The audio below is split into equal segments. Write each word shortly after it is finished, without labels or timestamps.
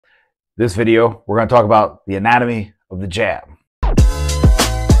This video, we're going to talk about the anatomy of the jab.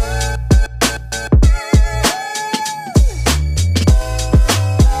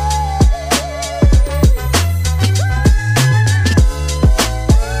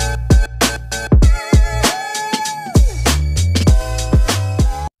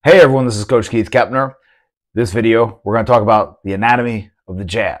 Hey everyone, this is Coach Keith Kepner. This video, we're going to talk about the anatomy of the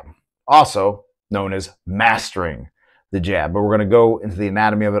jab, also known as mastering the jab. But we're going to go into the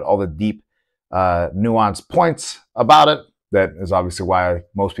anatomy of it, all the deep, nuanced points about it. That is obviously why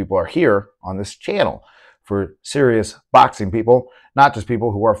most people are here on this channel, for serious boxing people, not just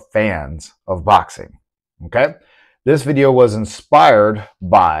people who are fans of boxing. Okay? This video was inspired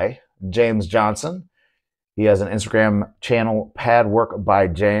by James Johnson. He has an Instagram channel, Pad Work by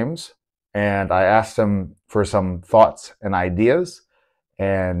James, and I asked him for some thoughts and ideas,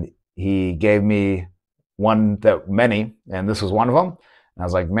 and he gave me many, and this was one of them. And I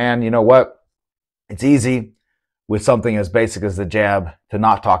was like, man, you know what? It's easy with something as basic as the jab to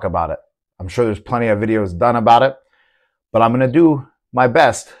not talk about it. I'm sure there's plenty of videos done about it, but I'm going to do my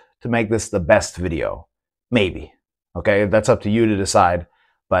best to make this the best video. Maybe. Okay? That's up to you to decide,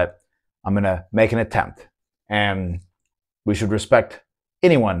 but I'm going to make an attempt. And we should respect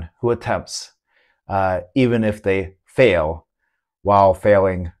anyone who attempts, even if they fail while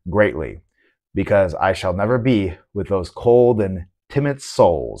failing greatly, because I shall never be with those cold and timid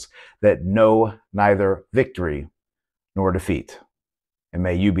souls that know neither victory nor defeat. And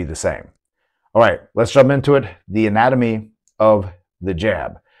may you be the same. All right, let's jump into it. The anatomy of the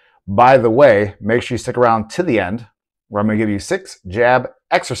jab. By the way, make sure you stick around to the end, where I'm going to give you 6 jab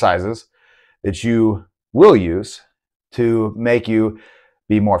exercises that you will use to make you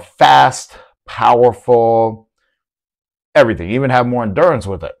be more fast, powerful, everything, even have more endurance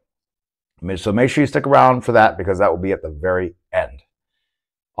with it. So make sure you stick around for that, because that will be at the very end.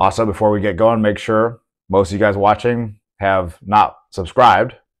 Also, before we get going, make sure most of you guys watching have not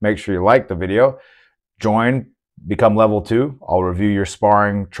subscribed. Make sure you like the video, join, become level 2. I'll review your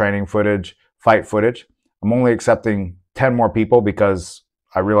sparring, training footage, fight footage. I'm only accepting 10 more people because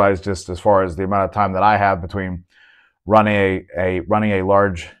I realize, just as far as the amount of time that I have between running a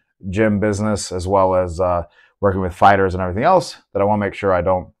large gym business as well as working with fighters and everything else, that I want to make sure I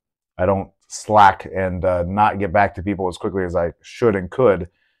don't slack and not get back to people as quickly as I should and could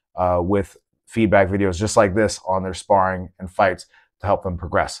with feedback videos just like this on their sparring and fights to help them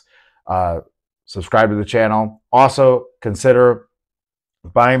progress. Subscribe to the channel. Also, consider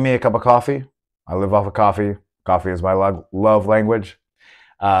buying me a cup of coffee. I live off of coffee. Coffee is my love language.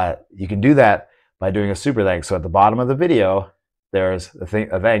 You can do that by doing a super thanks. So at the bottom of the video, there's a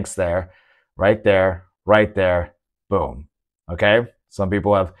thanks there, right there, boom. Okay? Some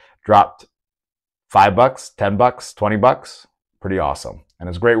people have dropped $5, $10, $20. Pretty awesome. And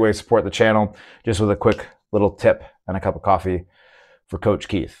it's a great way to support the channel, just with a quick little tip and a cup of coffee for Coach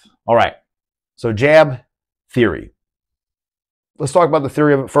Keith. All right. So jab theory. Let's talk about the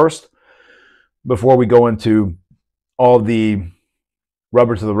theory of it first before we go into all the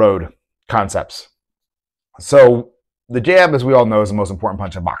rubber to the road concepts. So the jab, as we all know, is the most important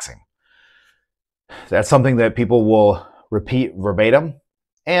punch in boxing. That's something that people will repeat verbatim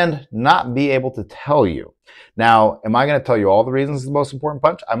and not be able to tell you. Now, am I going to tell you all the reasons it's the most important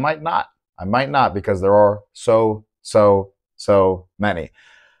punch? I might not. I might not, because there are so many.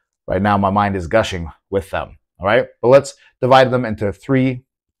 Right now, my mind is gushing with them. All right? But let's divide them into 3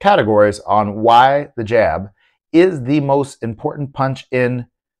 categories on why the jab is the most important punch in,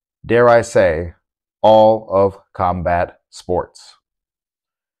 dare I say, all of combat sports.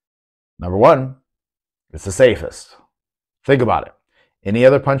 Number 1, it's the safest. Think about it. Any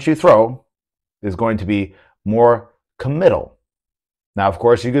other punch you throw is going to be more committal. Now, of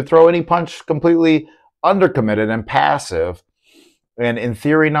course, you could throw any punch completely undercommitted and passive, and in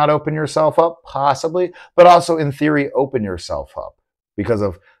theory not open yourself up, possibly, but also in theory open yourself up because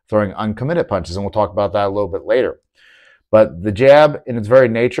of throwing uncommitted punches, and we'll talk about that a little bit later. But the jab, in its very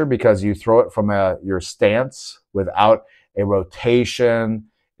nature, because you throw it from your stance without a rotation,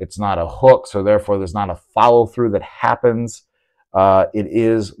 it's not a hook, so therefore there's not a follow-through that happens. It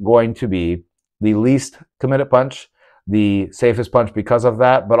is going to be the least committed punch, the safest punch because of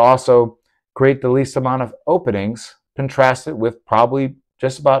that, but also create the least amount of openings, contrasted with probably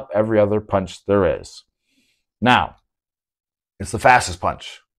just about every other punch there is. Now, it's the fastest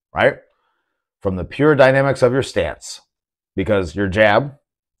punch, right? From the pure dynamics of your stance. Because your jab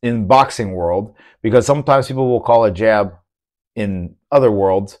in boxing world, because sometimes people will call a jab in other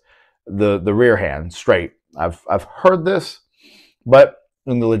worlds the rear hand, straight. I've heard this, but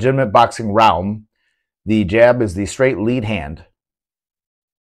in the legitimate boxing realm, the jab is the straight lead hand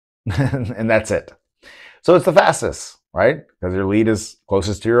and that's it. So it's the fastest, right? Because your lead is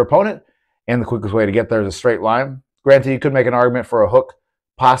closest to your opponent, and the quickest way to get there is a straight line. Granted, you could make an argument for a hook,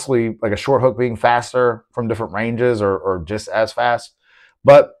 possibly like a short hook being faster from different ranges or just as fast.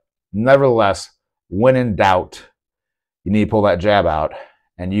 But nevertheless, when in doubt, you need to pull that jab out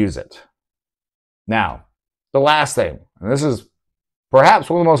and use it. Now, the last thing, and this is perhaps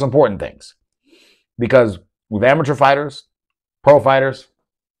one of the most important things, because with amateur fighters, pro fighters,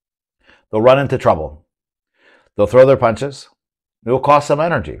 they'll run into trouble. They'll throw their punches. It will cost some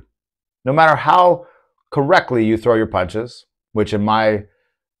energy. No matter how correctly you throw your punches, which in my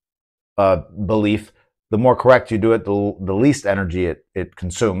belief, the more correct you do it, the least energy it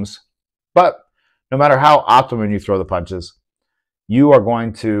consumes. But no matter how optimum you throw the punches, you are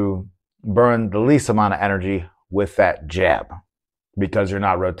going to burn the least amount of energy with that jab because you're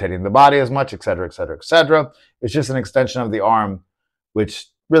not rotating the body as much, etc., etc., etc. It's just an extension of the arm, which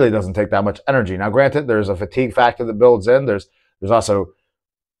really doesn't take that much energy. Now, granted, there's a fatigue factor that builds in. There's also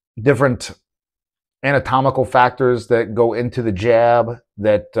different anatomical factors that go into the jab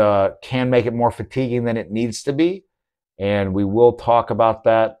that can make it more fatiguing than it needs to be. And we will talk about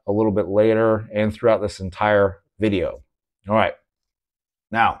that a little bit later and throughout this entire video. All right.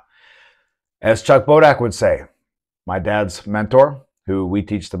 Now, as Chuck Bodak would say, my dad's mentor, who we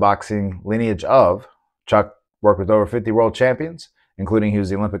teach the boxing lineage of, Chuck worked with over 50 world champions, including he was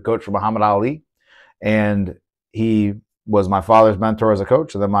the Olympic coach for Muhammad Ali. And he was my father's mentor as a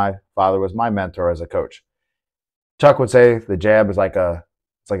coach, and then my father was my mentor as a coach. Chuck would say the jab is like a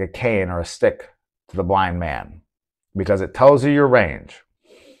cane or a stick to the blind man because it tells you your range.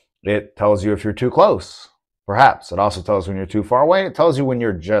 It tells you if you're too close, perhaps. It also tells you when you're too far away. It tells you when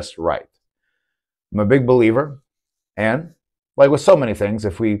you're just right. I'm a big believer, and like with so many things,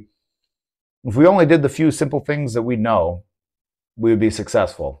 if we only did the few simple things that we know, we would be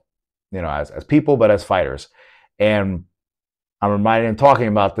successful, as people, but as fighters. And I'm reminded in talking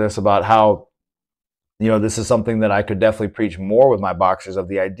about this, about how, this is something that I could definitely preach more with my boxers, of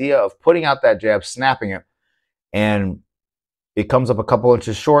the idea of putting out that jab, snapping it, and it comes up a couple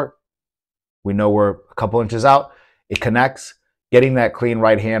inches short. We know we're a couple inches out. It connects, getting that clean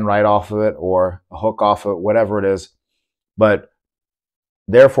right hand right off of it, or a hook off of it, whatever it is. But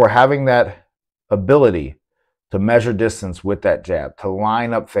therefore, having that ability to measure distance with that jab, to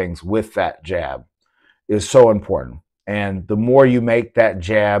line up things with that jab, is so important. And the more you make that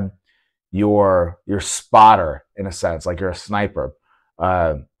jab your spotter, in a sense, like you're a sniper,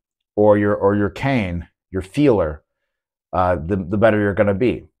 or your cane, your feeler, the better you're going to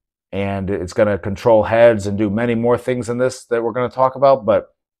be. And it's going to control heads and do many more things in this that we're going to talk about.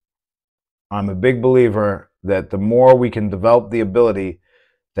 But I'm a big believer that the more we can develop the ability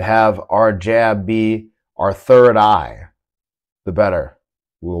to have our jab be our third eye, the better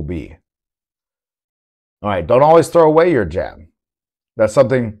we'll be. All right, don't always throw away your jab. That's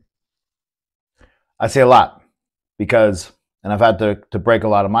something I say a lot, because, and I've had to break a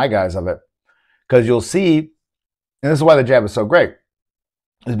lot of my guys of it, because you'll see, and this is why the jab is so great,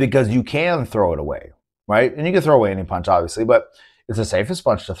 is because you can throw it away, right? And you can throw away any punch, obviously, but it's the safest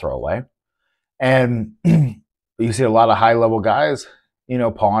punch to throw away. And you see a lot of high-level guys,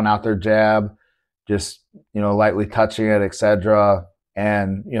 pawing out their jab, just, lightly touching it, etc.,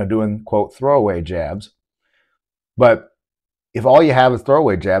 and, doing, quote, throwaway jabs. But if all you have is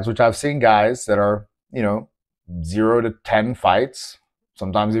throwaway jabs, which I've seen guys that are, 0 to 10 fights,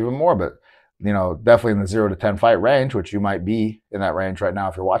 sometimes even more, but, definitely in the 0 to 10 fight range, which you might be in that range right now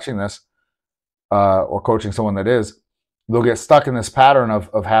if you're watching this, or coaching someone that is, they'll get stuck in this pattern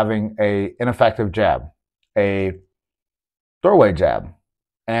of having a ineffective jab, a throwaway jab.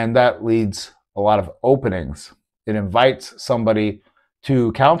 And that leads a lot of openings. It invites somebody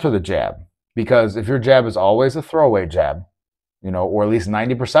to counter the jab, because if your jab is always a throwaway jab, or at least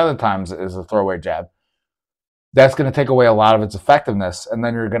 90% of the times is a throwaway jab, that's going to take away a lot of its effectiveness, and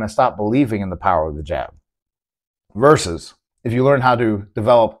then you're going to stop believing in the power of the jab. Versus, if you learn how to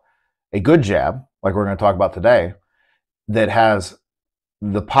develop a good jab, like we're going to talk about today, that has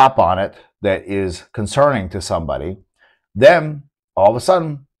the pop on it that is concerning to somebody, then all of a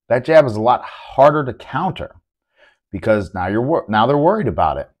sudden that jab is a lot harder to counter, because now they're worried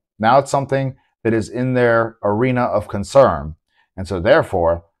about it. Now it's something that is in their arena of concern. And so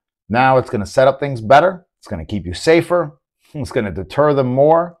therefore, now it's going to set up things better. It's going to keep you safer. It's going to deter them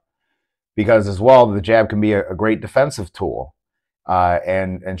more, because as well, the jab can be a great defensive tool,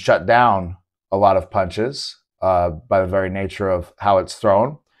 and shut down a lot of punches by the very nature of how it's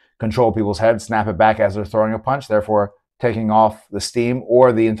thrown. Control people's heads, snap it back as they're throwing a punch, therefore taking off the steam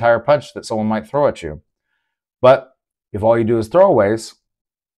or the entire punch that someone might throw at you. But if all you do is throwaways,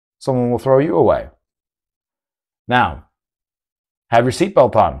 someone will throw you away. Now, have your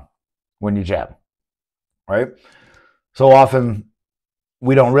seatbelt on when you jab, right? So often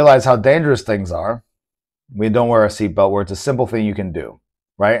we don't realize how dangerous things are. We don't wear a seatbelt where it's a simple thing you can do,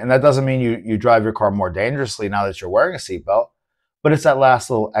 right? And that doesn't mean you drive your car more dangerously now that you're wearing a seatbelt, but it's that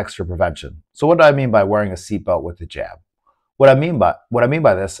last little extra prevention. So what do I mean by wearing a seatbelt with the jab? What I mean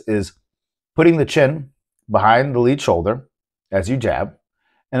by this is putting the chin behind the lead shoulder as you jab,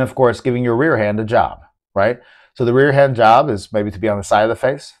 and of course giving your rear hand a job, right? So the rear hand job is maybe to be on the side of the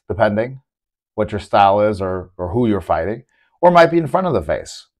face, depending what your style is or who you're fighting, or it might be in front of the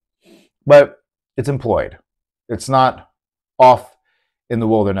face. But it's employed. It's not off in the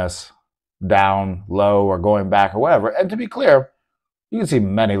wilderness, down, low, or going back or whatever. And to be clear, you can see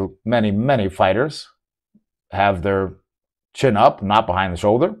many fighters have their chin up, not behind the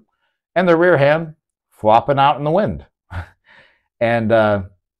shoulder, and their rear hand flopping out in the wind. And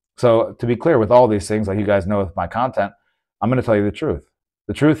so to be clear with all these things, like you guys know with my content, I'm going to tell you the truth.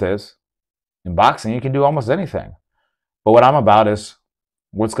 The truth is, in boxing, you can do almost anything. But what I'm about is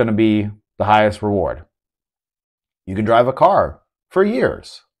what's going to be the highest reward. You can drive a car for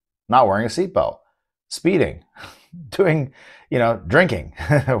years, not wearing a seatbelt, speeding, doing, drinking,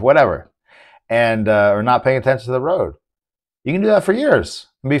 whatever, and or not paying attention to the road. You can do that for years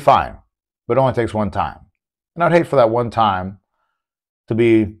and be fine, but it only takes one time. And I'd hate for that one time to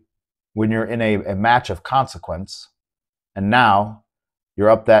be when you're in a match of consequence, and now you're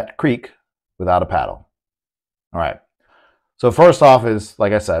up that creek without a paddle. All right. So first off is,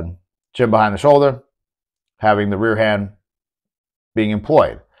 like I said, chin behind the shoulder, having the rear hand being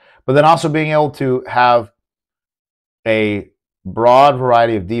employed, but then also being able to have a broad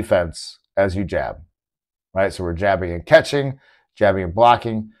variety of defense as you jab, right? So we're jabbing and catching, jabbing and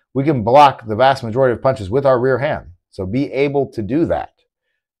blocking. We can block the vast majority of punches with our rear hand. So be able to do that.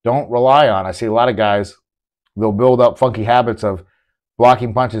 Don't rely on, I see a lot of guys, they'll build up funky habits of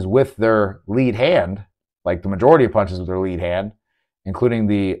blocking punches with their lead hand, like the majority of punches with their lead hand, including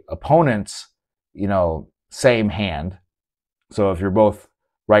the opponent's, same hand. So if you're both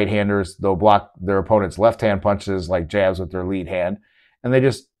right-handers, they'll block their opponent's left-hand punches like jabs with their lead hand, and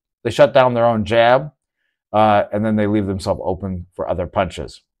they shut down their own jab, and then they leave themselves open for other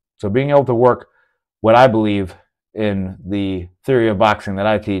punches. So being able to work what I believe in the theory of boxing that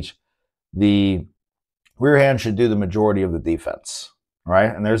I teach, the rear hand should do the majority of the defense, right?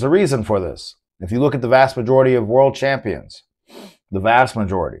 And there's a reason for this. If you look at the vast majority of world champions, the vast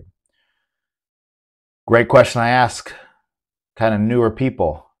majority. Great question I ask kind of newer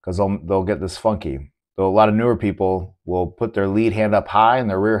people, because they'll get this funky. So a lot of newer people will put their lead hand up high and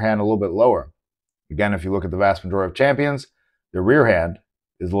their rear hand a little bit lower. Again, if you look at the vast majority of champions, their rear hand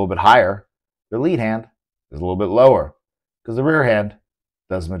is a little bit higher. Their lead hand is a little bit lower because the rear hand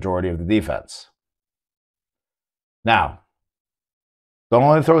does the majority of the defense. Now, don't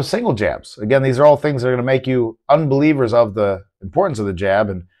only throw single jabs. Again, these are all things that are going to make you unbelievers of the importance of the jab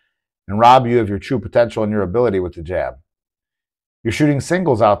and rob you of your true potential and your ability with the jab. You're shooting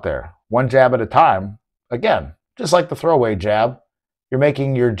singles out there, one jab at a time. Again, just like the throwaway jab, you're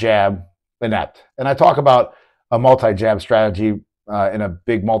making your jab inept. And I talk about a multi-jab strategy in a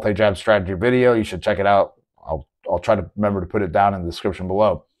big multi-jab strategy video. You should check it out. I'll try to remember to put it down in the description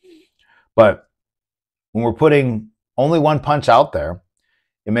below. But when we're putting only one punch out there,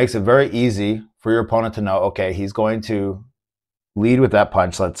 it makes it very easy for your opponent to know, okay, he's going to lead with that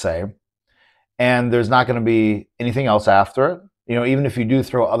punch, let's say, and there's not going to be anything else after it. Even if you do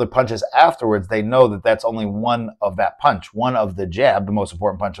throw other punches afterwards, they know that that's only one of that punch, one of the jab, the most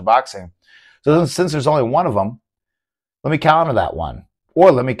important punch of boxing. So since there's only one of them, let me counter that one,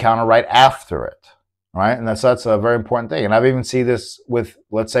 or let me counter right after it, right? And that's a very important thing. And I've even seen this with,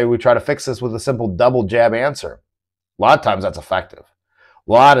 let's say we try to fix this with a simple double jab answer. A lot of times that's effective.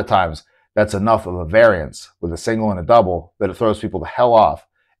 A lot of times that's enough of a variance with a single and a double that it throws people the hell off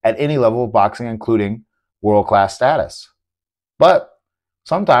at any level of boxing, including world-class status. But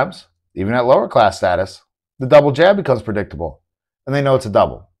sometimes, even at lower class status, the double jab becomes predictable. And they know it's a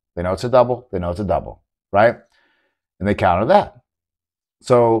double. They know it's a double. They know it's a double, right? And they counter that.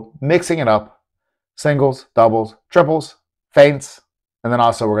 So mixing it up, singles, doubles, triples, feints, and then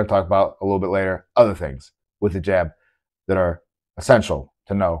also we're going to talk about a little bit later other things with the jab that are essential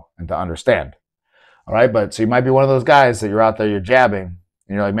to know and to understand. All right, but so you might be one of those guys that you're out there, you're jabbing,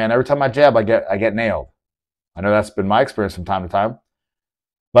 and you're like, man, every time I jab, I get nailed. I know that's been my experience from time to time.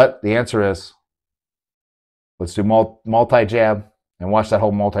 But the answer is, let's do multi-jab and watch that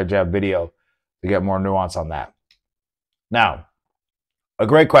whole multi-jab video to get more nuance on that. Now, a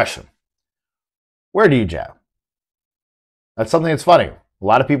great question. Where do you jab? That's something that's funny. A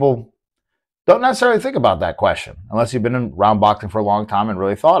lot of people don't necessarily think about that question unless you've been around boxing for a long time and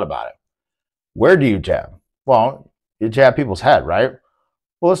really thought about it. Where do you jab? Well, you jab people's head, right?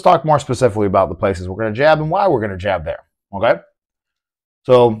 Well, let's talk more specifically about the places we're going to jab and why we're going to jab there, okay?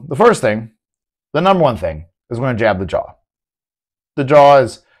 So the first thing, the number one thing, is we're going to jab the jaw. The jaw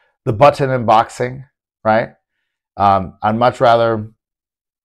is the button in boxing, right? I'd much rather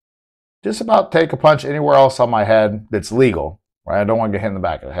just about take a punch anywhere else on my head that's legal, right? I don't want to get hit in the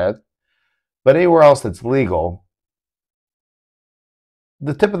back of the head. But anywhere else that's legal,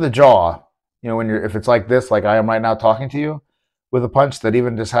 the tip of the jaw, if it's like this, like I am right now talking to you, with a punch that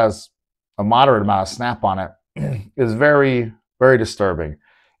even just has a moderate amount of snap on it, is very, very disturbing.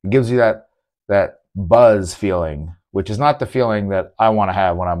 It gives you that buzz feeling, which is not the feeling that I want to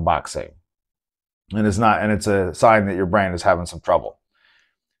have when I'm boxing. And it's a sign that your brain is having some trouble.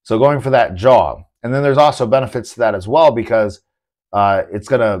 So going for that jaw. And then there's also benefits to that as well, because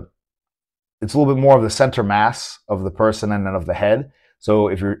it's a little bit more of the center mass of the person and then of the head. So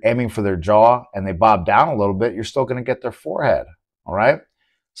if you're aiming for their jaw and they bob down a little bit, you're still going to get their forehead. All right.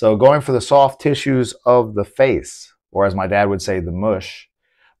 So going for the soft tissues of the face, or as my dad would say, the mush.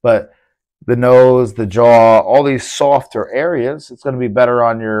 But the nose, the jaw, all these softer areas, it's going to be better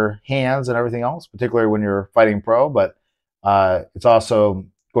on your hands and everything else, particularly when you're fighting pro. But it's also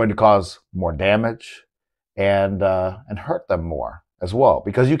going to cause more damage and hurt them more as well,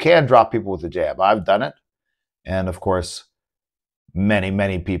 because you can drop people with a jab. I've done it, and of course, many,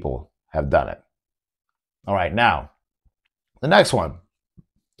 many people have done it. All right, now, the next one,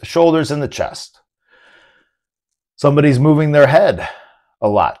 the shoulders and the chest. Somebody's moving their head a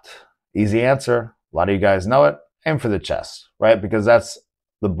lot. Easy answer. A lot of you guys know it. Aim for the chest, right? Because that's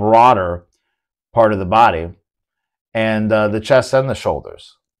the broader part of the body, and the chest and the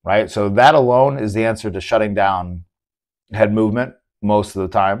shoulders, right? So that alone is the answer to shutting down head movement most of the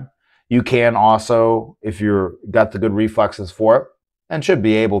time. You can also, if you're got the good reflexes for it, and should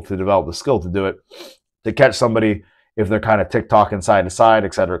be able to develop the skill to do it, to catch somebody if they're kind of tick-tocking side to side,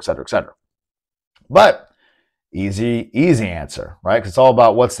 et cetera, et cetera, et cetera. But easy answer, right? Because it's all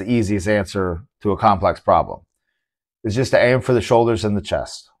about what's the easiest answer to a complex problem. It's just to aim for the shoulders and the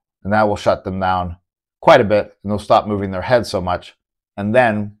chest, and that will shut them down quite a bit, and they'll stop moving their head so much. And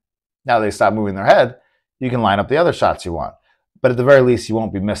then, now they stop moving their head, you can line up the other shots you want. But at the very least, you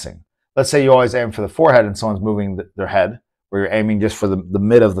won't be missing. Let's say you always aim for the forehead and someone's moving their head, where you're aiming just for the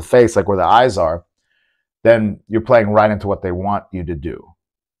mid of the face, like where the eyes are, then you're playing right into what they want you to do.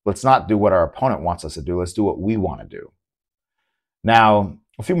 Let's not do what our opponent wants us to do. Let's do what we want to do. Now,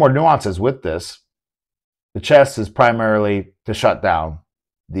 a few more nuances with this. The chest is primarily to shut down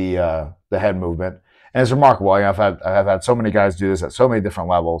the head movement. And it's remarkable. I've had so many guys do this at so many different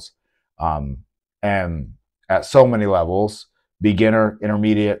levels. And at so many levels, beginner,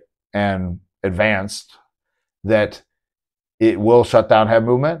 intermediate, and advanced, that it will shut down head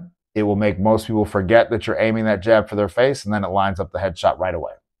movement. It will make most people forget that you're aiming that jab for their face, and then it lines up the headshot right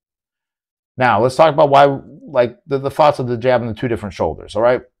away. Now, let's talk about why, like the thoughts of the jab in the two different shoulders, all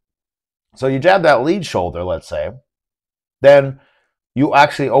right? So you jab that lead shoulder, let's say, then you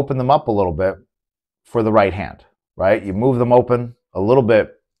actually open them up a little bit for the right hand, right? You move them open a little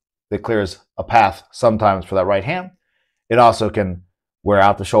bit. That clears a path sometimes for that right hand. It also can wear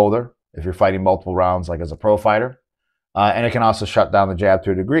out the shoulder if you're fighting multiple rounds, like as a pro fighter. And it can also shut down the jab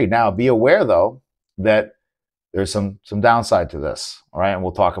to a degree. Now, be aware, though, that there's some downside to this, all right? And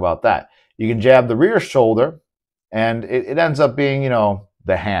we'll talk about that. You can jab the rear shoulder, and it ends up being,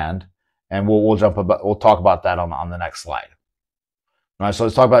 the hand. And we'll talk about that on the next slide. All right, so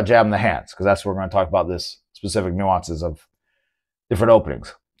let's talk about jabbing the hands, because that's where we're going to talk about this specific nuances of different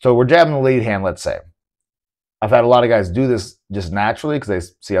openings. So we're jabbing the lead hand, let's say. I've had a lot of guys do this just naturally because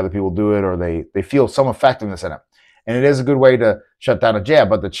they see other people do it, or they feel some effectiveness in it. And it is a good way to shut down a jab.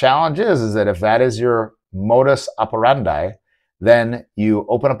 But the challenge is that if that is your modus operandi, then you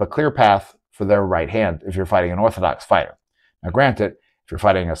open up a clear path for their right hand if you're fighting an orthodox fighter. Now, granted, if you're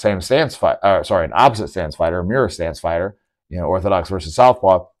fighting a an opposite stance fighter, a mirror stance fighter, orthodox versus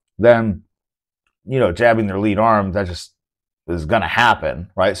southpaw, then, jabbing their lead arm, that just is going to happen,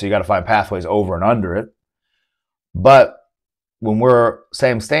 right? So you got to find pathways over and under it. But when we're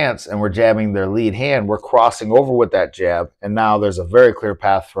same stance and we're jabbing their lead hand, we're crossing over with that jab, and now there's a very clear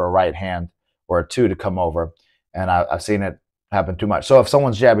path for a right hand or a two to come over, and I've seen it happen too much. So if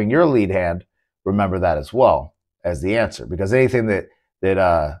someone's jabbing your lead hand, remember that as well as the answer, because anything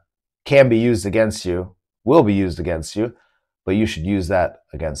that can be used against you will be used against you, but you should use that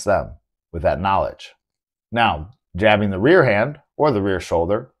against them with that knowledge. Now, jabbing the rear hand or the rear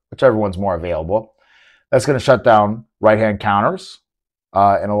shoulder, whichever one's more available, that's going to shut down right hand counters,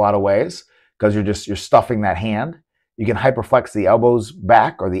 in a lot of ways because you're stuffing that hand. You can hyperflex the elbows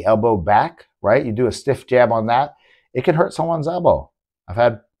back or the elbow back, right? You do a stiff jab on that. It can hurt someone's elbow. I've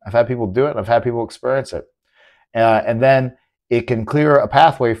had people do it. I've had people experience it. And then it can clear a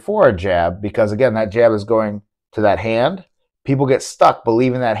pathway for a jab because, again, that jab is going to that hand. People get stuck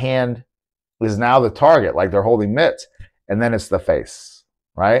believing that hand is now the target, like they're holding mitts, and then it's the face,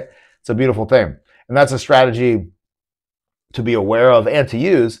 right? It's a beautiful thing. And that's a strategy to be aware of and to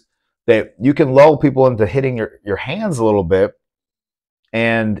use, that you can lull people into hitting your hands a little bit,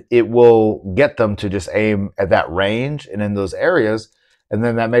 and it will get them to just aim at that range and in those areas, and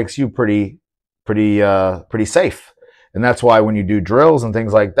then that makes you pretty safe. And that's why when you do drills and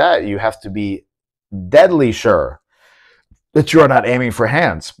things like that, you have to be deadly sure that you're not aiming for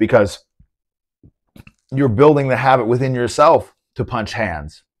hands, because you're building the habit within yourself to punch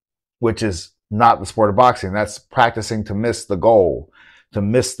hands, which is not the sport of boxing. That's practicing to miss the goal, to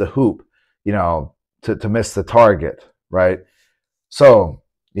miss the hoop, to miss the target, right? So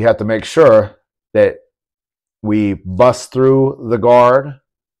you have to make sure that we bust through the guard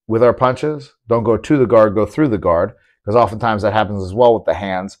with our punches. Don't go to the guard, go through the guard, because oftentimes that happens as well with the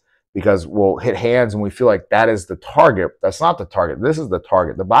hands, because we'll hit hands and we feel like that is the target. That's not the target. This is the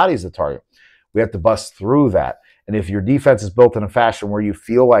target. The body's the target. We have to bust through that. And if your defense is built in a fashion where you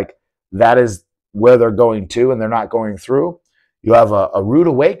feel like that is where they're going to and they're not going through, you have a rude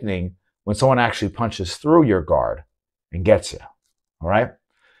awakening when someone actually punches through your guard and gets you. All right?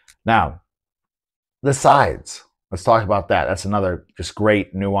 Now, the sides. Let's talk about that. That's another just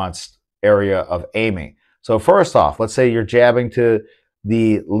great nuanced area of aiming. So first off, let's say you're jabbing to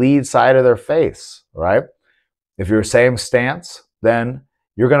the lead side of their face, right? If you're same stance, then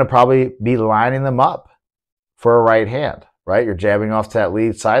you're going to probably be lining them up for a right hand, right? You're jabbing off to that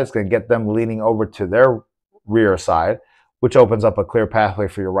lead side. It's going to get them leaning over to their rear side, which opens up a clear pathway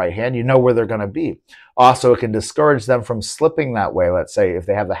for your right hand. You know where they're going to be. Also, it can discourage them from slipping that way, let's say, if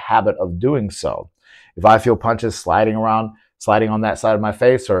they have the habit of doing so. If I feel punches sliding on that side of my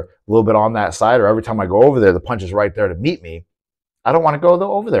face, or a little bit on that side, or every time I go over there, the punch is right there to meet me, I don't want to go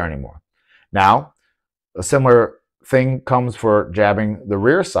over there anymore. Now, a similar thing comes for jabbing the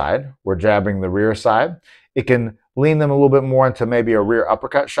rear side. We're jabbing the rear side. It can lean them a little bit more into maybe a rear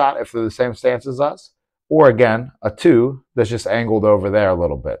uppercut shot if they're the same stance as us, or again, a 2 that's just angled over there a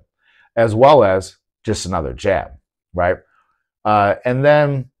little bit, as well as just another jab, right? And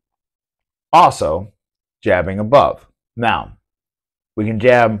then also jabbing above. Now, we can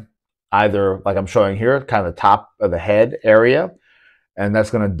jab either, like I'm showing here, kind of the top of the head area, and that's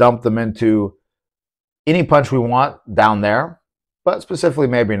going to dump them into any punch we want down there, but specifically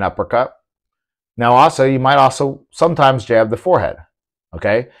maybe an uppercut. Now also, you might also sometimes jab the forehead,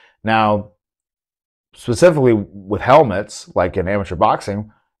 okay? Now, specifically with helmets, like in amateur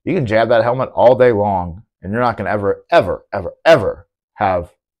boxing, you can jab that helmet all day long, and you're not going to ever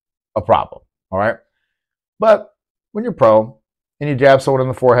have a problem, all right? But when you're pro and you jab someone in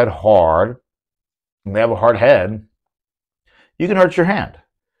the forehead hard, and they have a hard head, you can hurt your hand.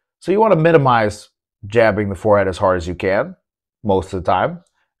 So you want to minimize jabbing the forehead as hard as you can most of the time,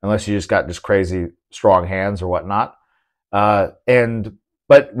 unless you just got crazy strong hands or whatnot. But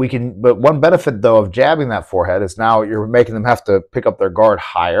one benefit though of jabbing that forehead is now you're making them have to pick up their guard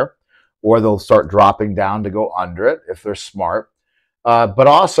higher, or they'll start dropping down to go under it if they're smart. But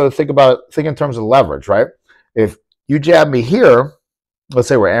also think in terms of leverage, right? If you jab me here, let's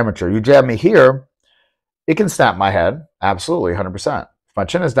say we're amateur, you jab me here, it can snap my head, absolutely, 100%. If my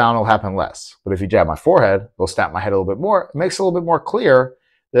chin is down, it'll happen less. But if you jab my forehead, it'll snap my head a little bit more. It makes it a little bit more clear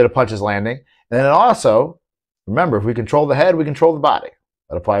that a punch is landing. And then it also, remember, if we control the head, we control the body.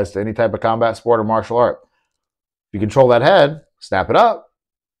 That applies to any type of combat sport or martial art. If you control that head, snap it up,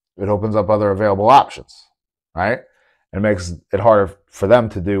 it opens up other available options, right? And it makes it harder for them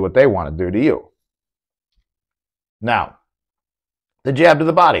to do what they want to do to you. Now, the jab to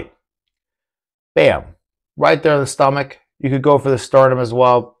the body. Bam. Right there in the stomach. You could go for the sternum as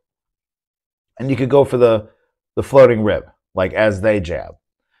well. And you could go for the floating rib, like as they jab.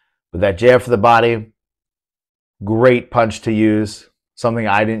 But that jab for the body, great punch to use. Something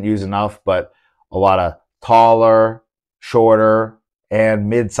I didn't use enough, but a lot of taller, shorter, and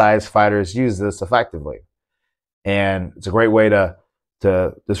mid-sized fighters use this effectively. And it's a great way to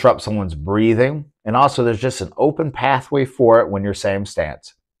disrupt someone's breathing. And also there's just an open pathway for it when you're same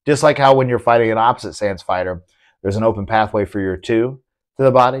stance. Just like how when you're fighting an opposite stance fighter, there's an open pathway for your 2 to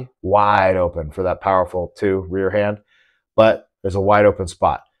the body, wide open for that powerful 2 rear hand, but there's a wide open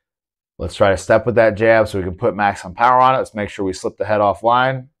spot. Let's try to step with that jab so we can put maximum power on it. Let's make sure we slip the head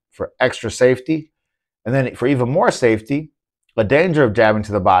offline for extra safety. And then for even more safety, A danger of jabbing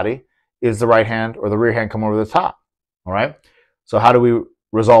to the body is the right hand or the rear hand come over the top. All right. So how do we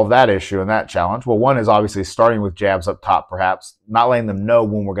resolve that issue and that challenge? Well, one is obviously starting with jabs up top, perhaps not letting them know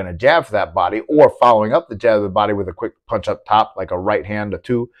when we're going to jab for that body, or following up the jab of the body with a quick punch up top, like a right hand, a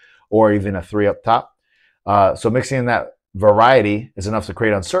 2, or even a 3 up top. So mixing in that variety is enough to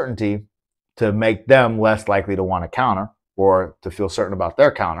create uncertainty to make them less likely to want to counter or to feel certain about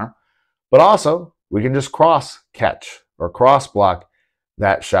their counter. But also, we can just cross catch or cross block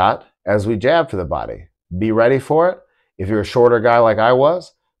that shot as we jab for the body. Be ready for it. If you're a shorter guy like I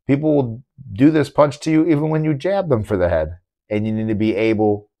was, people will do this punch to you even when you jab them for the head. And you need to be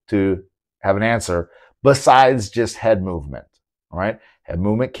able to have an answer besides just head movement. All right? Head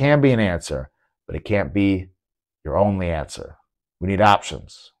movement can be an answer, but it can't be your only answer. We need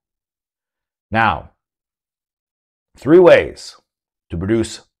options. Now, 3 ways to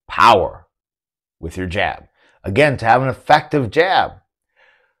produce power with your jab. Again, to have an effective jab.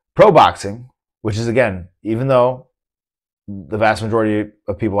 Pro boxing, which is, again, even though the vast majority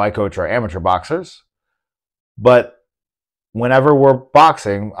of people I coach are amateur boxers, but whenever we're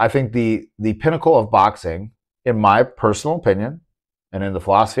boxing, I think the pinnacle of boxing, in my personal opinion, and in the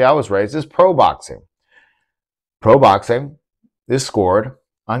philosophy I was raised, is pro boxing. Pro boxing is scored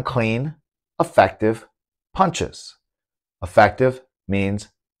on clean, effective punches. Effective means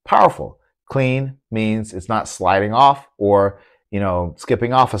powerful. Clean means it's not sliding off or,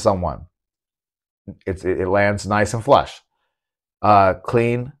 skipping off of someone. It lands nice and flush.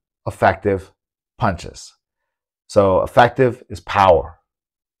 Clean, effective punches. So effective is power.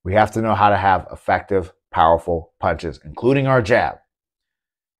 We have to know how to have effective, powerful punches, including our jab.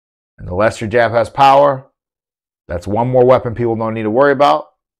 And the less your jab has power, that's one more weapon people don't need to worry about,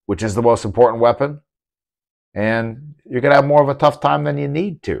 which is the most important weapon. And you're going to have more of a tough time than you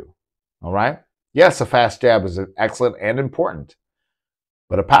need to. All right? Yes, a fast jab is excellent and important,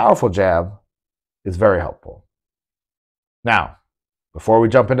 but a powerful jab is very helpful. Now, before we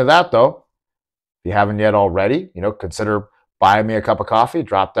jump into that, though, if you haven't yet already, consider buying me a cup of coffee.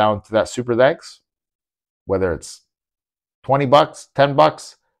 Drop down to that super thanks, whether it's $20,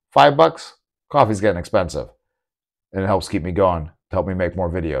 $10, $5. Coffee's getting expensive, and it helps keep me going to help me make more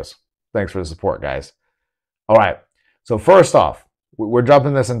videos. Thanks for the support, guys. All right. So first off, we're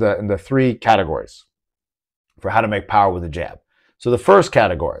jumping this into 3 categories for how to make power with a jab. So the first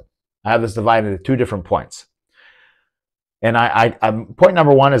category, I have this divided into 2 different points. And point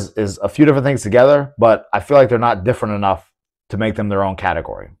number 1 is a few different things together, but I feel like they're not different enough to make them their own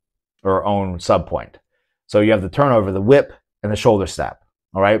category or own subpoint. So you have the turnover, the whip, and the shoulder snap.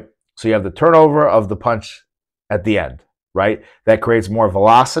 All right. So you have the turnover of the punch at the end, right? That creates more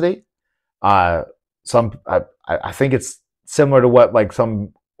velocity. I think it's similar to what like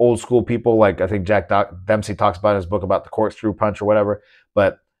some old school people, like I think Jack Dempsey talks about in his book about the corkscrew punch or whatever.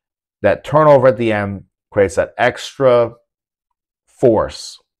 But that turnover at the end creates that extra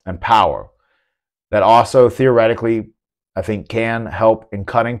force and power that also theoretically I think can help in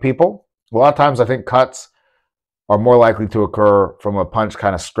cutting people. A lot of times I think cuts are more likely to occur from a punch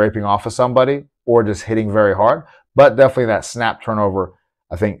kind of scraping off of somebody or just hitting very hard, but definitely that snap turnover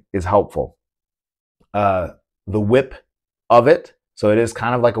I think is helpful. The whip of it, so it is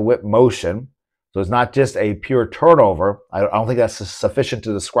kind of like a whip motion, so it's not just a pure turnover. I don't think that's sufficient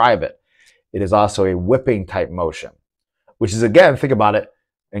to describe it. It is also a whipping type motion, which is, again, think about it,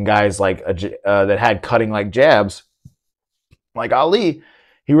 and guys like that had cutting like jabs, like Ali,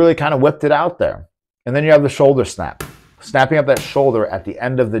 he really kind of whipped it out there. And then you have the shoulder snap, snapping up that shoulder at the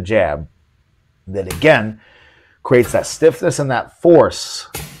end of the jab, that again creates that stiffness and that force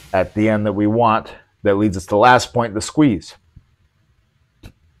at the end that we want, that leads us to the last point, the squeeze.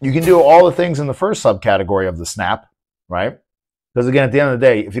 You can do all the things in the first subcategory of the snap, right? Because again, at the end of the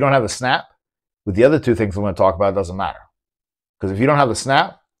day, if you don't have the snap, with the other 2 things I'm going to talk about, it doesn't matter. Because if you don't have the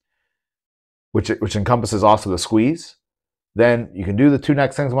snap, which encompasses also the squeeze, then you can do the 2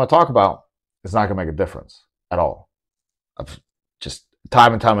 next things I'm going to talk about. It's not going to make a difference at all. Just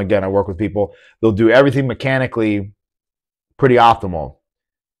time and time again, I work with people. They'll do everything mechanically pretty optimal,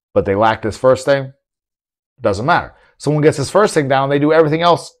 but they lack this first thing. It doesn't matter. Someone gets this first thing down, they do everything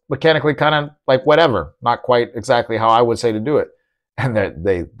else mechanically kind of like whatever. Not quite exactly how I would say to do it. And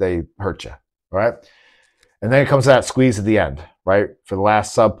they hurt you, all right? And then it comes to that squeeze at the end, right? For the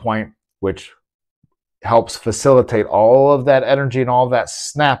last sub point, which helps facilitate all of that energy and all of that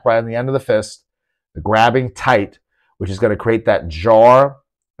snap right on the end of the fist, the grabbing tight, which is going to create that jar.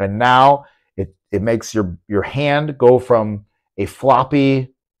 And now it makes your hand go from a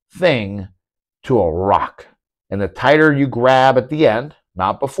floppy thing to a rock. And the tighter you grab at the end,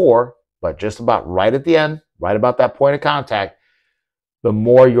 not before, but just about right at the end, right about that point of contact, the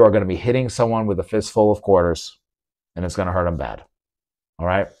more you are going to be hitting someone with a fistful of quarters, and it's going to hurt them bad. All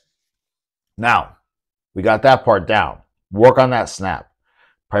right? Now, we got that part down. Work on that snap.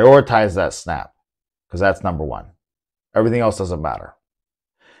 Prioritize that snap, because that's number one. Everything else doesn't matter.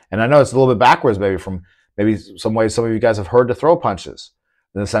 And I know it's a little bit backwards, maybe, from maybe some ways some of you guys have heard to throw punches,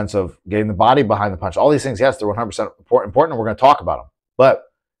 in the sense of getting the body behind the punch. All these things, yes, they're 100% important, and we're going to talk about them. But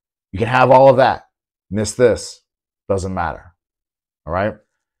you can have all of that. Miss this. Doesn't matter. All right?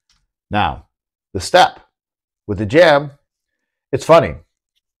 Now, the step with the jab, it's funny.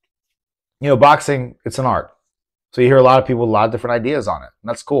 You know, boxing, it's an art. So you hear a lot of people with a lot of different ideas on it. And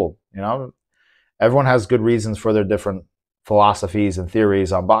that's cool. You know, everyone has good reasons for their different philosophies and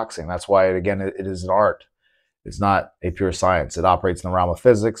theories on boxing. That's why, again, it is an art. It's not a pure science. It operates in the realm of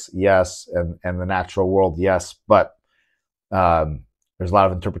physics, yes, and the natural world, yes. But there's a lot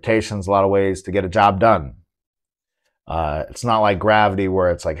of interpretations, a lot of ways to get a job done. It's not like gravity,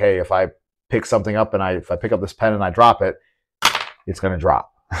 where it's like, hey, if I pick something up and if I pick up this pen and I drop it, it's going to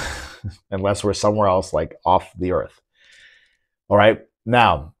drop. Unless we're somewhere else, like off the earth. All right.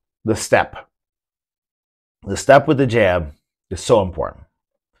 Now, the step. The step with the jab is so important.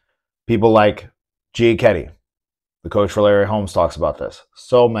 People like G. Keddy, the coach for Larry Holmes, talks about this.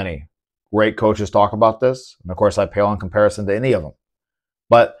 So many great coaches talk about this. And of course, I pale in comparison to any of them.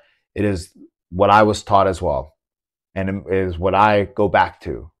 But it is what I was taught as well. And it is what I go back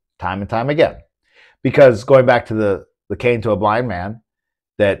to time and time again. Because going back to the cane to a blind man,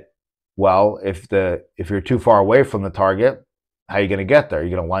 that, well, if you're too far away from the target, how are you going to get there? Are you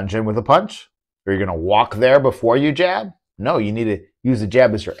going to lunge in with a punch? Or are you going to walk there before you jab? No, you need to use the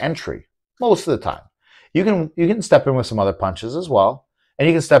jab as your entry most of the time. You can step in with some other punches as well, and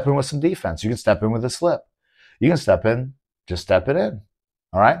you can step in with some defense. You can step in with a slip. You can step in, just step it in.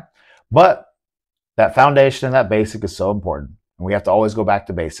 All right? But that foundation and that basic is so important, and we have to always go back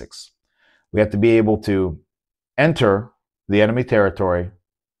to basics. We have to be able to enter the enemy territory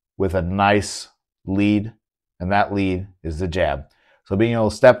with a nice lead, and that lead is the jab. So being able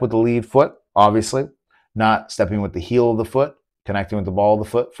to step with the lead foot, obviously, not stepping with the heel of the foot, connecting with the ball of the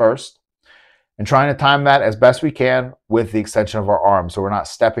foot first, and trying to time that as best we can with the extension of our arm. So we're not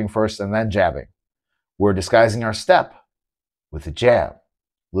stepping first and then jabbing. We're disguising our step with the jab.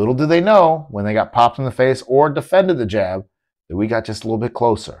 Little do they know, when they got popped in the face or defended the jab, that we got just a little bit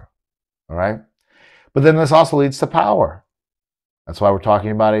closer. All right? But then this also leads to power. That's why we're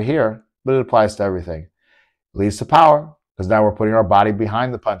talking about it here, but it applies to everything. It leads to power, because now we're putting our body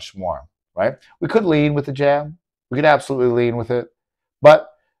behind the punch more, right? We could lean with the jab. We could absolutely lean with it. But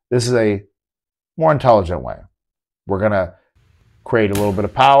this is a more intelligent way. We're going to create a little bit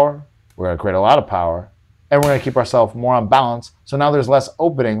of power. We're going to create a lot of power. And we're going to keep ourselves more on balance. So now there's less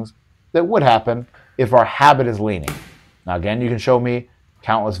openings that would happen if our habit is leaning. Now, again, you can show me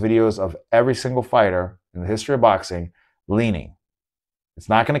countless videos of every single fighter in the history of boxing leaning. It's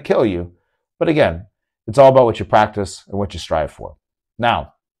not going to kill you. But again, it's all about what you practice and what you strive for.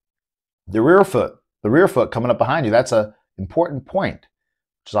 Now, the rear foot coming up behind you, that's an important point,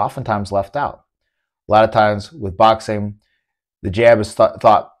 which is oftentimes left out. A lot of times with boxing, the jab is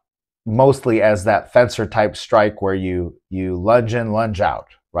thought mostly as that fencer type strike where you lunge in, lunge out,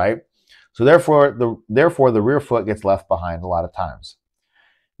 right? So therefore the rear foot gets left behind a lot of times.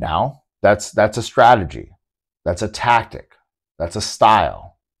 Now, that's a strategy. That's a tactic. That's a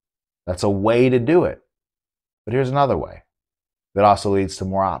style. That's a way to do it. But here's another way that also leads to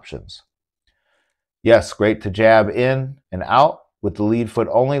more options. Yes, great to jab in and out with the lead foot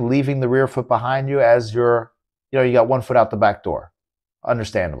only, leaving the rear foot behind you as you got one foot out the back door.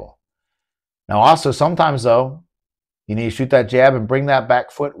 Understandable. Now also, sometimes though, you need to shoot that jab and bring that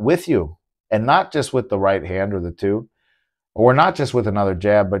back foot with you, and not just with the right hand or the two, or not just with another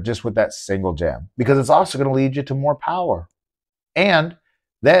jab, but just with that single jab, because it's also going to lead you to more power. And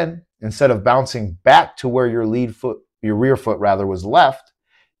then instead of bouncing back to where your rear foot was left,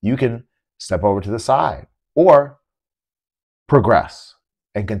 you can step over to the side or progress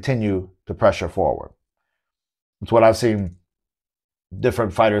and continue to pressure forward. It's what I've seen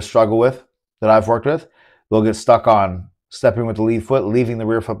different fighters struggle with that I've worked with. They'll get stuck on stepping with the lead foot, leaving the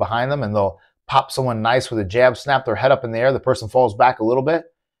rear foot behind them, and they'll pop someone nice with a jab, snap their head up in the air. The person falls back a little bit,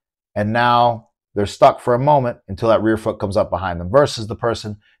 and now they're stuck for a moment until that rear foot comes up behind them, versus the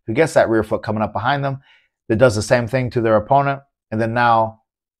person who gets that rear foot coming up behind them that does the same thing to their opponent, and then now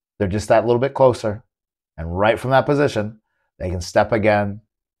they're just that little bit closer, and right from that position, they can step again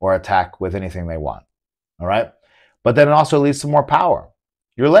or attack with anything they want. All right? But then it also leads to more power.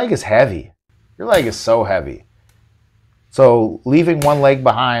 Your leg is heavy. Your leg is so heavy. So leaving one leg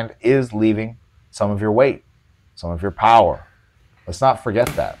behind is leaving some of your weight, some of your power. Let's not forget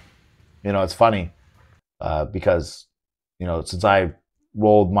that. It's funny because, since I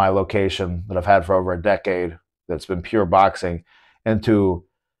rolled my location that I've had for over a decade, that's been pure boxing, into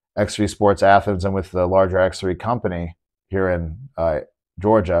X3 Sports Athens and with the larger X3 company here in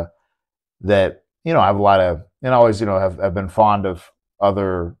Georgia, that, I have a lot of, and always, have been fond of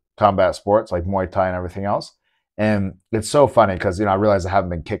other combat sports like Muay Thai and everything else. And it's so funny because, I realize I haven't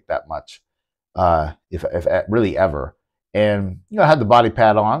been kicked that much, if really ever. And, I had the body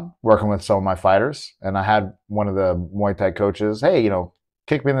pad on working with some of my fighters. And I had one of the Muay Thai coaches, hey,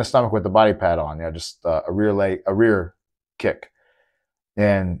 kick me in the stomach with the body pad on, just a rear kick.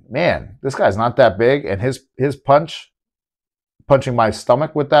 And man, this guy's not that big. And his punching my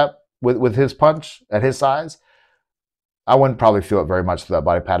stomach with his punch at his size, I wouldn't probably feel it very much through that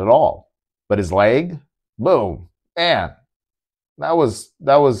body pad at all. But his leg, boom, man, that was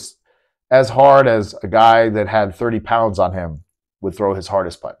as hard as a guy that had 30 pounds on him would throw his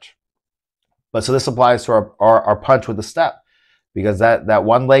hardest punch. But so this applies to our punch with the step, because that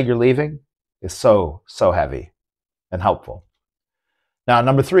one leg you're leaving is so heavy and helpful. Now,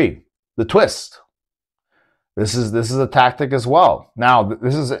 number 3, the twist. This is a tactic as well. Now,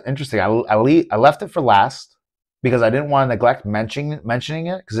 this is interesting. I left it for last because I didn't want to neglect mentioning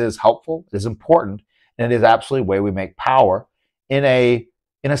it, because it is helpful, it is important, and it is absolutely a way we make power in a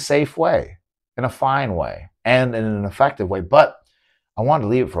safe way, in a fine way, and in an effective way. But I wanted to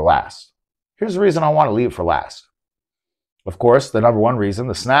leave it for last. Here's the reason I want to leave it for last. Of course, the number one reason,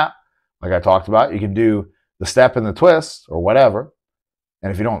 the snap, like I talked about, you can do the step and the twist or whatever.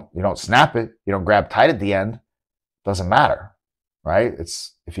 And if you don't snap it, you don't grab tight at the end, it doesn't matter, right?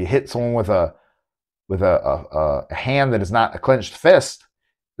 It's if you hit someone with a hand that is not a clenched fist,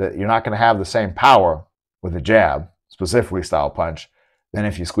 that you're not going to have the same power with a jab, specifically style punch, than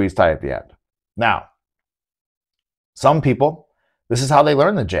if you squeeze tight at the end. Now, some people, this is how they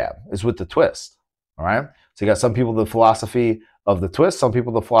learn the jab, is with the twist, all right? So you got some people the philosophy of the twist, some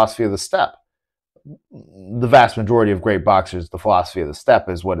people the philosophy of the step. The vast majority of great boxers, the philosophy of the step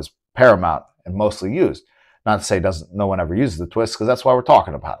is what is paramount and mostly used. Not to say no one ever uses the twist, because that's why we're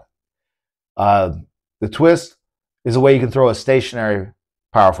talking about it. The twist is a way you can throw a stationary,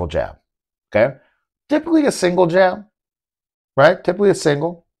 powerful jab, okay? Typically a single jab, right? Typically a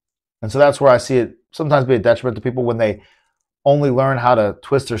single. And so that's where I see it sometimes be a detriment to people when they only learn how to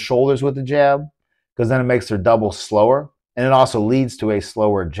twist their shoulders with the jab, because then it makes their double slower. And it also leads to a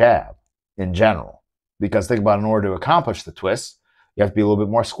slower jab in general. Because think about it, in order to accomplish the twist, you have to be a little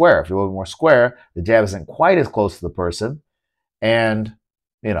bit more square. If you're a little bit more square, the jab isn't quite as close to the person. And,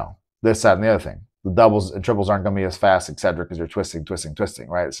 this, that, and the other thing. The doubles and triples aren't going to be as fast, etc., because you're twisting,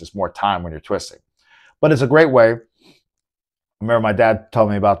 right? It's just more time when you're twisting. But it's a great way. I remember my dad told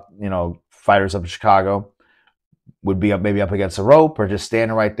me about, fighters up in Chicago would be maybe up against a rope or just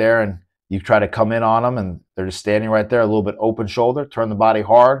standing right there, and you try to come in on them and they're just standing right there, a little bit open shoulder, turn the body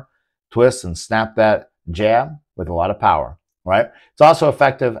hard, twist and snap that jab with a lot of power, right? It's also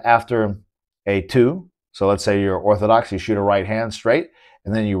effective after a 2. So let's say you're orthodox, you shoot a right hand straight,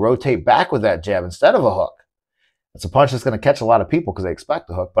 and then you rotate back with that jab instead of a hook. It's a punch that's going to catch a lot of people because they expect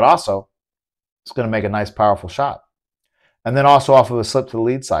the hook, but also it's going to make a nice, powerful shot. And then also off of a slip to the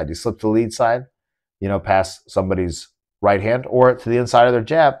lead side. You slip to the lead side, past somebody's right hand or to the inside of their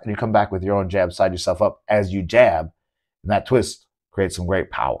jab, and you come back with your own jab, side yourself up as you jab, and that twist creates some great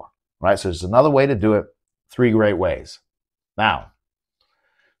power, right? So there's another way to do it, 3 great ways. Now,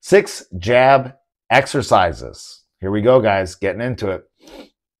 6 jab exercises. Here we go, guys, getting into it.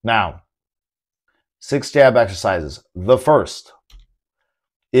 Now, 6 jab exercises. The first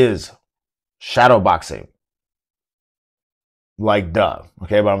is shadow boxing. Like, duh.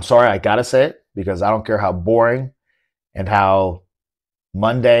 Okay, but I'm sorry, I gotta say it, because I don't care how boring and how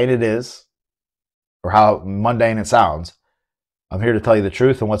mundane it is, or how mundane it sounds. I'm here to tell you the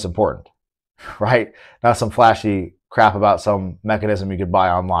truth and what's important, right? Not some flashy crap about some mechanism you could buy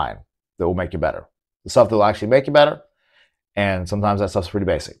online that will make you better. The stuff that will actually make you better, and sometimes that stuff's pretty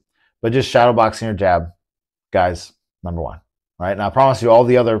basic. But just shadow boxing your jab, guys, number 1. Right? Now, I promise you all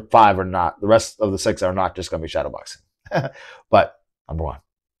the other 5 are not, the rest of the 6 are not just going to be shadow boxing. But number 1.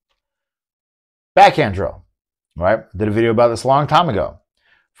 Backhand drill. Right? Did a video about this a long time ago.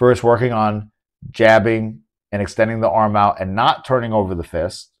 First, working on jabbing and extending the arm out and not turning over the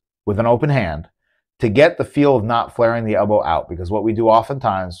fist with an open hand to get the feel of not flaring the elbow out. Because what we do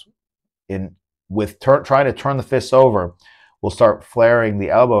oftentimes trying to turn the fist over, we'll start flaring the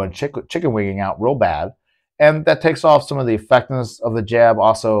elbow and chicken winging out real bad. And that takes off some of the effectiveness of the jab,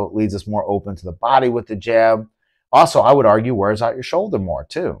 also leads us more open to the body with the jab. Also, I would argue, wears out your shoulder more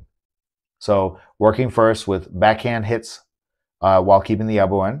too. So working first with backhand hits while keeping the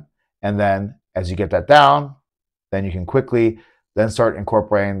elbow in. And then as you get that down, then you can quickly then start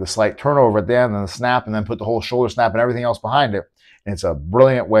incorporating the slight turnover at the end and the snap, and then put the whole shoulder snap and everything else behind it. And it's a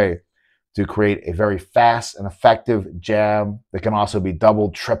brilliant way to create a very fast and effective jab that can also be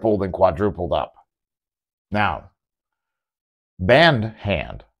doubled, tripled, and quadrupled up. Now, band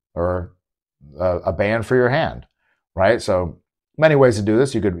hand, or a band for your hand, right? So many ways to do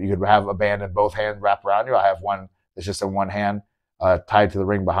this. You could have a band in both hands wrapped around you. I have one that's just in one hand tied to the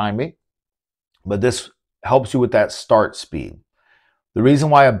ring behind me. But this helps you with that start speed. The reason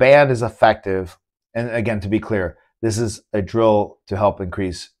why a band is effective, and again, to be clear, this is a drill to help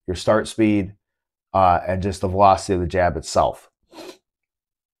increase your start speed and just the velocity of the jab itself.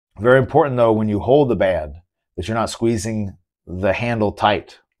 Very important, though, when you hold the band, that you're not squeezing the handle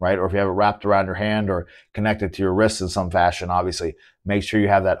tight, right? Or if you have it wrapped around your hand or connected to your wrist in some fashion, obviously, make sure you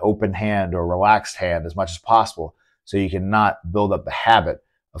have that open hand or relaxed hand as much as possible so you cannot build up the habit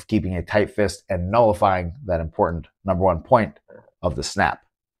of keeping a tight fist and nullifying that important number one point of the snap.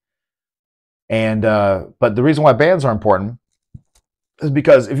 And but the reason why bands are important is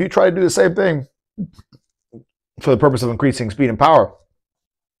because if you try to do the same thing for the purpose of increasing speed and power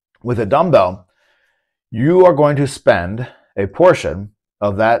with a dumbbell, you are going to spend a portion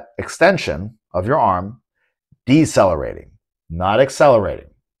of that extension of your arm decelerating, not accelerating.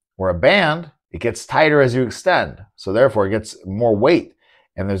 Where a band, it gets tighter as you extend, so therefore it gets more weight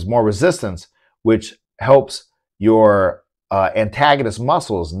and there's more resistance, which helps your antagonist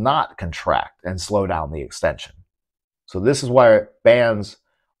muscles not contract and slow down the extension. So this is why bands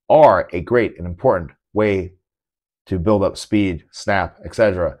are a great and important way to build up speed, snap,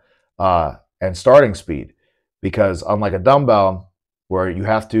 etc., and starting speed. Because unlike a dumbbell, where you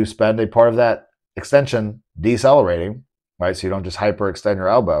have to spend a part of that extension decelerating, right, so you don't just hyperextend your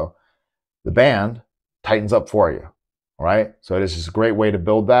elbow, the band tightens up for you, all right? So it is just a great way to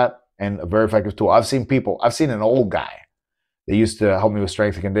build that and a very effective tool. I've seen an old guy that used to help me with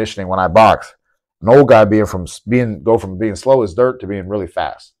strength and conditioning when I boxed. An old guy go from being slow as dirt to being really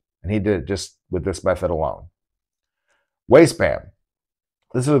fast. And he did it just with this method alone. Waistband.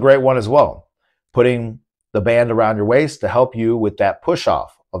 This is a great one as well. Putting the band around your waist to help you with that push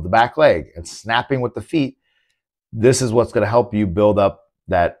off of the back leg and snapping with the feet. This is what's going to help you build up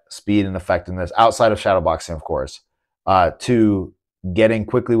that speed and effectiveness outside of shadowboxing, of course, to getting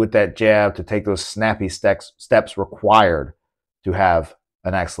quickly with that jab, to take those snappy steps required to have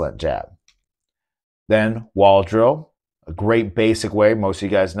an excellent jab. Then wall drill, a great basic way, most of you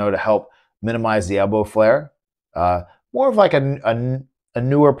guys know, to help minimize the elbow flare. More of like a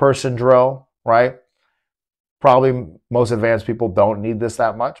newer person drill, right? Probably most advanced people don't need this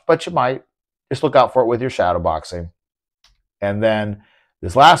that much, but you might. Just look out for it with your shadowboxing. And then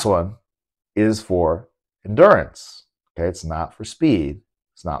this last one is for endurance. Okay, it's not for speed,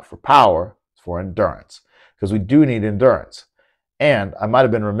 it's not for power, it's for endurance. Because we do need endurance. And I might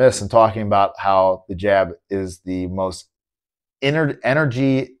have been remiss in talking about how the jab is the most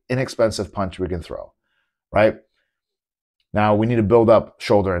energy inexpensive punch we can throw, right? Now, we need to build up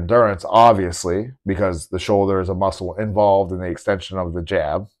shoulder endurance, obviously, because the shoulder is a muscle involved in the extension of the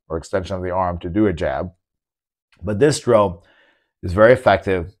jab or extension of the arm to do a jab. But this drill is very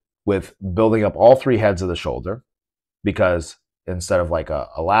effective with building up all three heads of the shoulder, because instead of like a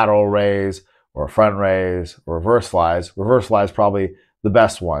lateral raise or a front raise or reverse flies probably the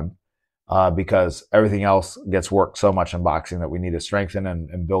best one because everything else gets worked so much in boxing that we need to strengthen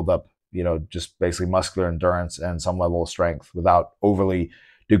and build up, you know, just basically muscular endurance and some level of strength without overly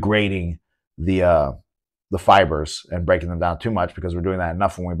degrading the fibers and breaking them down too much, because we're doing that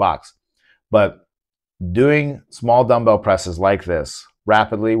enough when we box. But doing small dumbbell presses like this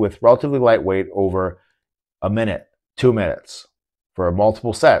rapidly with relatively light weight over a minute, 2 minutes for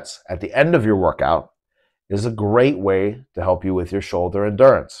multiple sets at the end of your workout is a great way to help you with your shoulder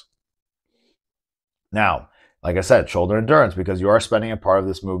endurance. Now, like I said, shoulder endurance, because you are spending a part of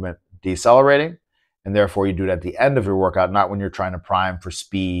this movement decelerating, and therefore you do it at the end of your workout, not when you're trying to prime for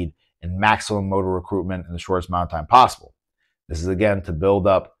speed and maximum motor recruitment in the shortest amount of time possible. This is, again, to build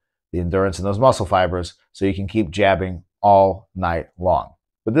up the endurance in those muscle fibers so you can keep jabbing all night long.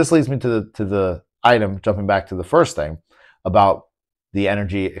 But this leads me to the item, jumping back to the first thing, about the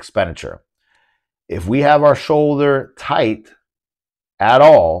energy expenditure. If we have our shoulder tight at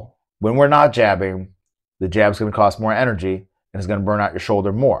all, when we're not jabbing, the jab's going to cost more energy and it's going to burn out your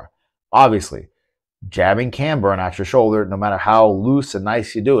shoulder more. Obviously, jabbing can burn out your shoulder no matter how loose and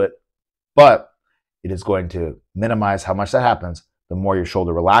nice you do it, but it is going to minimize how much that happens the more your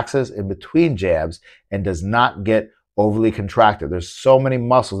shoulder relaxes in between jabs and does not get overly contracted. There's so many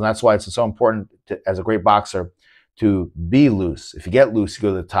muscles, and that's why it's so important to, as a great boxer, to be loose. If you get loose, you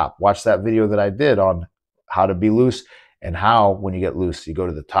go to the top. Watch that video that I did on how to be loose and how, when you get loose, you go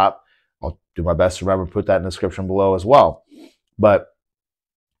to the top. I'll do my best to remember to put that in the description below as well. But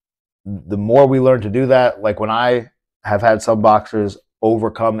the more we learn to do that, like when I have had some boxers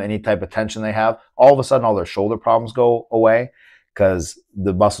overcome any type of tension they have, all of a sudden all their shoulder problems go away because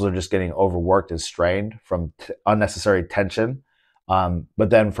the muscles are just getting overworked and strained from unnecessary tension. But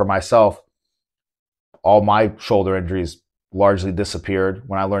then for myself, all my shoulder injuries largely disappeared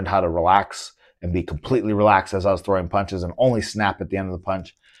when I learned how to relax and be completely relaxed as I was throwing punches and only snap at the end of the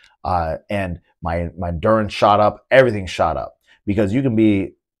punch. And my endurance shot up, everything shot up, because you can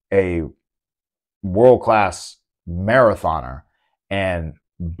be a world-class marathoner and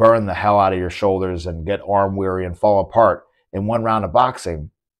burn the hell out of your shoulders and get arm weary and fall apart in one round of boxing,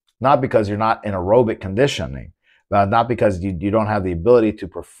 not because you're not in aerobic conditioning, not because you don't have the ability to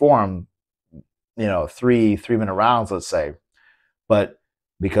perform, you know, three-minute rounds, let's say, but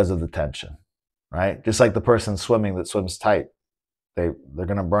because of the tension, right? Just like the person swimming that swims tight, they're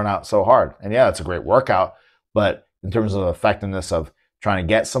going to burn out so hard. And yeah, it's a great workout, but in terms of effectiveness of trying to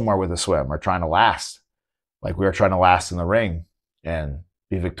get somewhere with a swim or trying to last, like we were trying to last in the ring and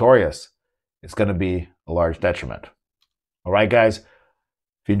be victorious, it's going to be a large detriment. All right, guys, if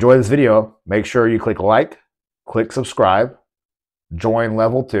you enjoyed this video, make sure you click like, click subscribe, join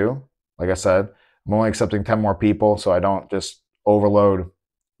level 2. Like I said, I'm only accepting 10 more people, so I don't just overload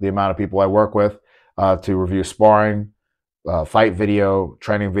the amount of people I work with to review sparring, fight video,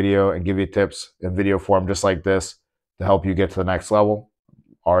 training video, and give you tips in video form just like this to help you get to the next level.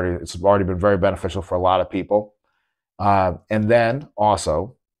 It's already been very beneficial for a lot of people. And then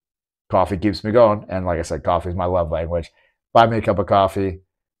also, coffee keeps me going. And like I said, coffee is my love language. Buy me a cup of coffee.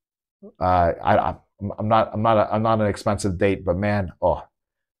 I'm not an expensive date, but man, oh,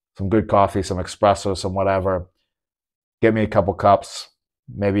 some good coffee, some espresso, some whatever. Get me a couple cups,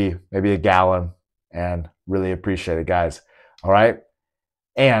 maybe a gallon, and really appreciate it, guys. All right,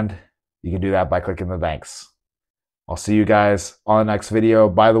 and you can do that by clicking the thanks. I'll see you guys on the next video.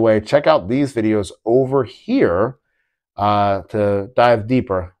 By the way, check out these videos over here to dive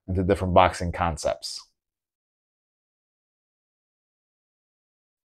deeper into different boxing concepts.